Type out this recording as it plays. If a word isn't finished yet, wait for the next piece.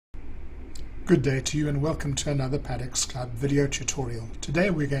Good day to you and welcome to another Paddocks Club video tutorial. Today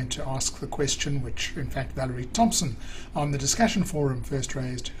we're going to ask the question which in fact Valerie Thompson on the discussion forum first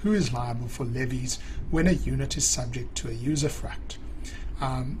raised: who is liable for levies when a unit is subject to a usufruct?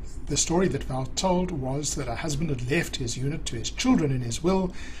 The story that Val told was that a husband had left his unit to his children in his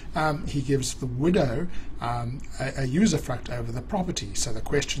will. He gives the widow a usufruct over the property. So the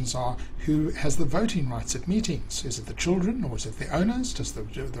questions are, who has the voting rights at meetings? Is it the children or is it the owners? Does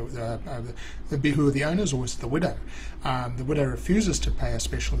who are the owners, or is it the widow? The widow refuses to pay a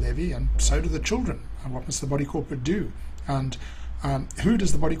special levy, and so do the children. And what must the body corporate do? And who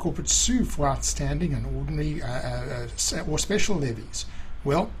does the body corporate sue for outstanding and ordinary or special levies?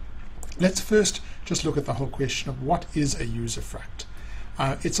 Well, let's first just look at the whole question of what is a usufruct.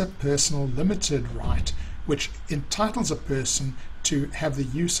 It's a personal limited right which entitles a person to have the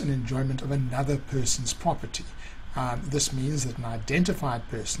use and enjoyment of another person's property. This means that an identified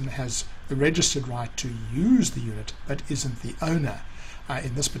person has the registered right to use the unit but isn't the owner.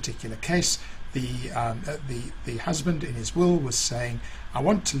 In this particular case, the husband in his will was saying, I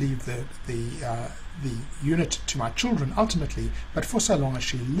want to leave the unit to my children ultimately, but for so long as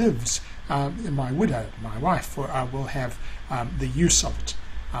she lives, my widow, my wife, will have the use of it.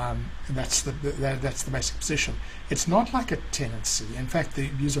 And that's the basic position. It's not like a tenancy. In fact, the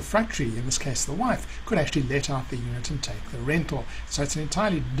usufructuary, in this case the wife, could actually let out the unit and take the rental. So it's an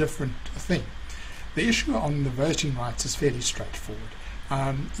entirely different thing. The issue on the voting rights is fairly straightforward.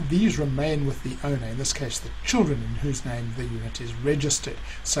 These remain with the owner, in this case the children in whose name the unit is registered.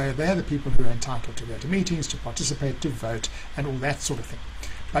 So they're the people who are entitled to go to meetings, to participate, to vote, and all that sort of thing.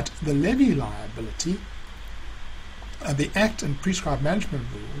 But the levy liability, the Act and prescribed management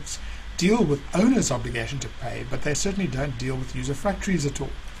rules deal with owners' obligation to pay, but they certainly don't deal with usufructuaries at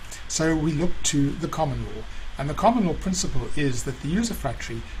all. So we look to the common law. And the common law principle is that the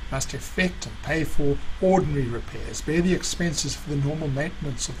usufructuary must effect and pay for ordinary repairs, bear the expenses for the normal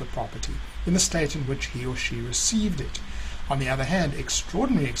maintenance of the property in the state in which he or she received it. On the other hand,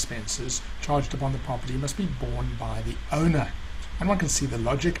 extraordinary expenses charged upon the property must be borne by the owner. And one can see the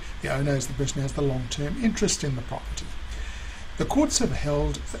logic. The owner is the person who has the long-term interest in the property. The courts have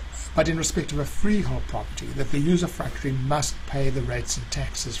held, but in respect of a freehold property, that the usufructuary must pay the rates and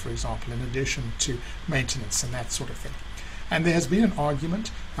taxes, for example, in addition to maintenance and that sort of thing. And there has been an argument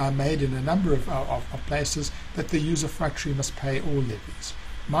made in a number of places that the usufructuary must pay all levies.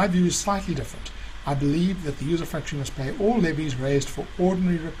 My view is slightly different. I believe that the usufructuary must pay all levies raised for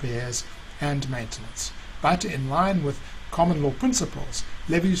ordinary repairs and maintenance, but in line with common law principles,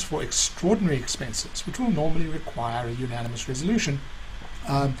 levies for extraordinary expenses, which will normally require a unanimous resolution,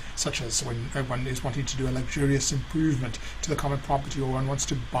 such as when one is wanting to do a luxurious improvement to the common property, or one wants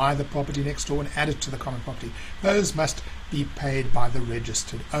to buy the property next door and add it to the common property, those must be paid by the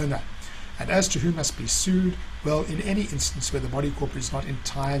registered owner. And as to who must be sued, well, in any instance where the body corporate is not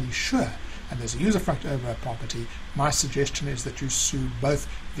entirely sure and there's a usufruct over a property, my suggestion is that you sue both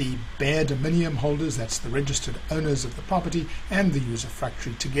the bare dominium holders, that's the registered owners of the property, and the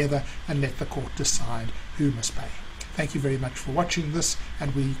usufructuary together, and let the court decide who must pay. Thank you very much for watching this,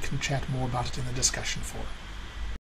 and we can chat more about it in the discussion forum.